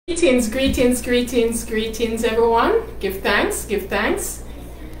Greetings, greetings, greetings, greetings, everyone. Give thanks, give thanks.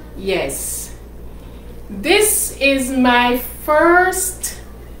 Yes, this is my first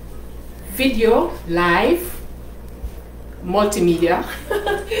video live multimedia.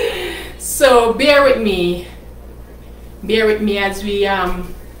 So bear with me as we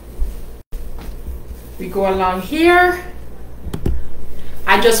go along here.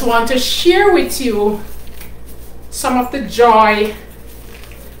 I just want to share with you some of the joy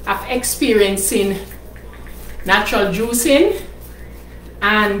of experiencing natural juicing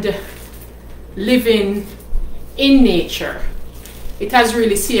and living in nature. It has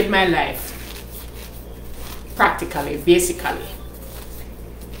really saved my life, practically, basically.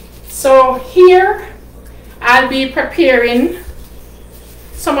 So here I'll be preparing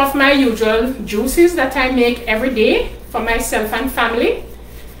some of my usual juices that I make every day for myself and family,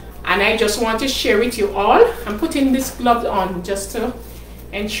 and I just want to share with you all. I'm putting this glove on just to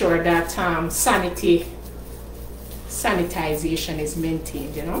ensure that sanitization is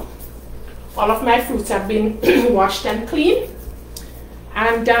maintained, you know. All of my fruits have been washed and clean,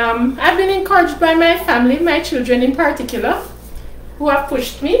 and I've been encouraged by my family, my children in particular, who have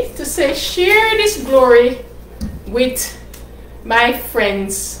pushed me to say share this glory with my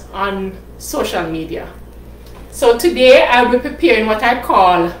friends on social media. So today I'll be preparing what I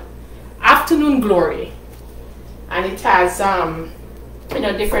call afternoon glory, and it has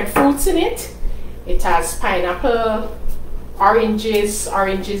different fruits in it. It has pineapple, oranges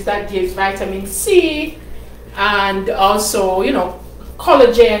that gives vitamin C, and also, you know,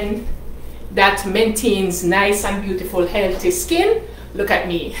 collagen that maintains nice and beautiful healthy skin. Look at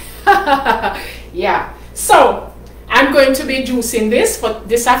me. Yeah, so I'm going to be juicing this for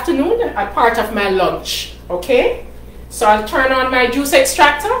this afternoon, a part of my lunch. Okay, so I'll turn on my juice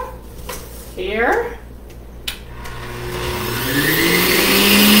extractor here.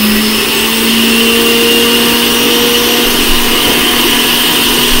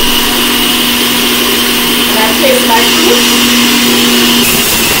 Place my fruit,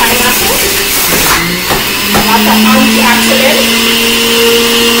 pineapple, lots of antioxidants,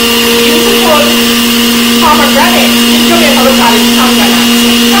 beautiful pomegranate. In Jamaica we call it pomegranate.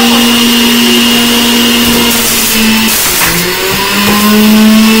 We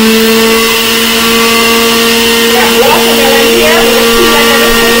have watermelon here with the peel and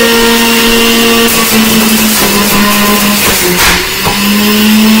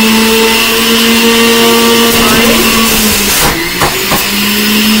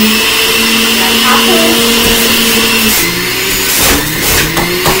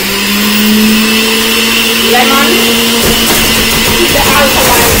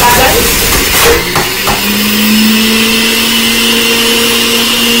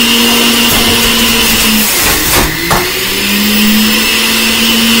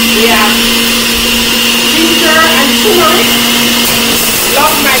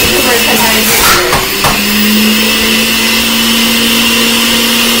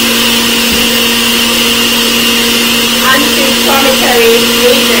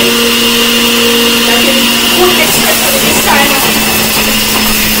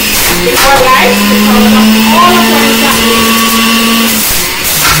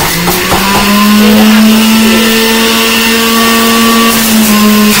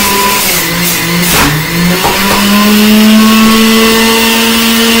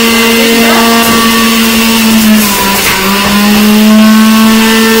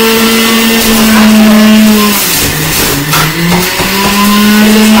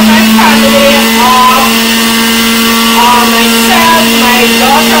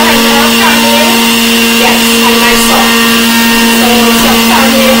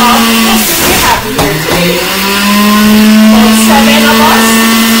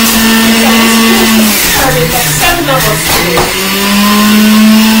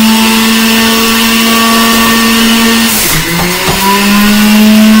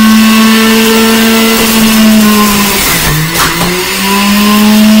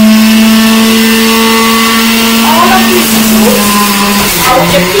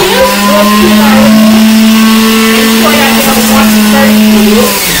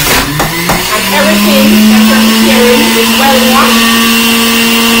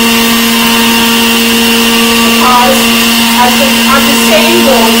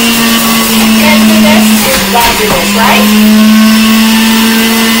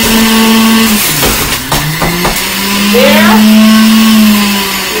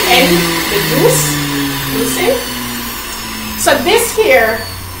so this here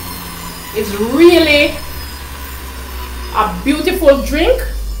is really a beautiful drink.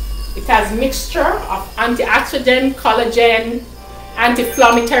 It has mixture of antioxidant, collagen,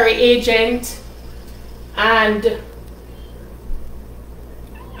 anti-inflammatory agent, and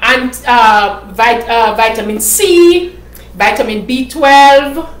vitamin C, vitamin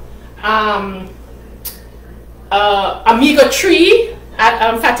B12, omega-3,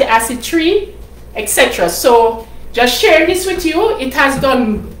 fatty acid 3, etc. So just sharing this with you, it has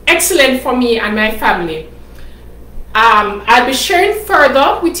done excellent for me and my family. I'll be sharing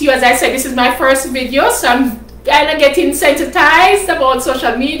further with you. As I said, this is my first video, so I'm kind of getting sensitized about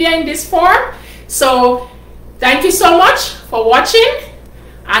social media in this form. So thank you so much for watching,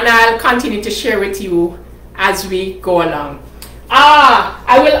 and I'll continue to share with you as we go along.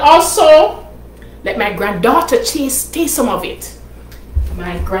 I will also let my granddaughter taste some of it.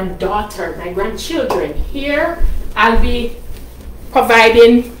 My granddaughter, my grandchildren here, I'll be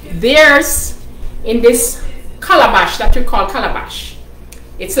providing theirs in this calabash that we call calabash.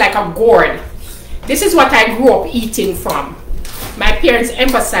 It's like a gourd. This is what I grew up eating from. My parents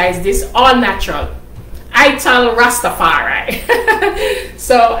emphasized this, all natural. I tell Rastafari.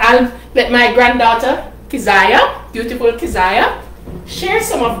 So I'll let my granddaughter Keziah, beautiful Keziah, share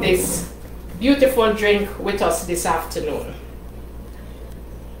some of this beautiful drink with us this afternoon.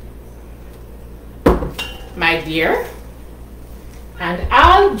 My dear, and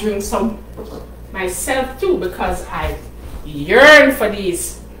I'll drink some myself too, because I yearn for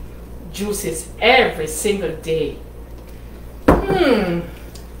these juices every single day.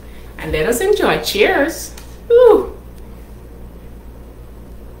 And let us enjoy. Cheers. Ooh.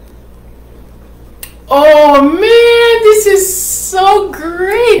 Oh man, this is so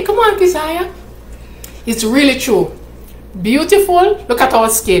great. Come on, Keziah. It's really true. Beautiful. Look at our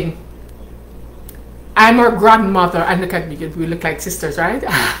skin. I'm her grandmother, and look at me. We look like sisters, right?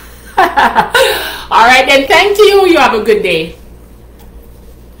 All right, then. Thank you. You have a good day.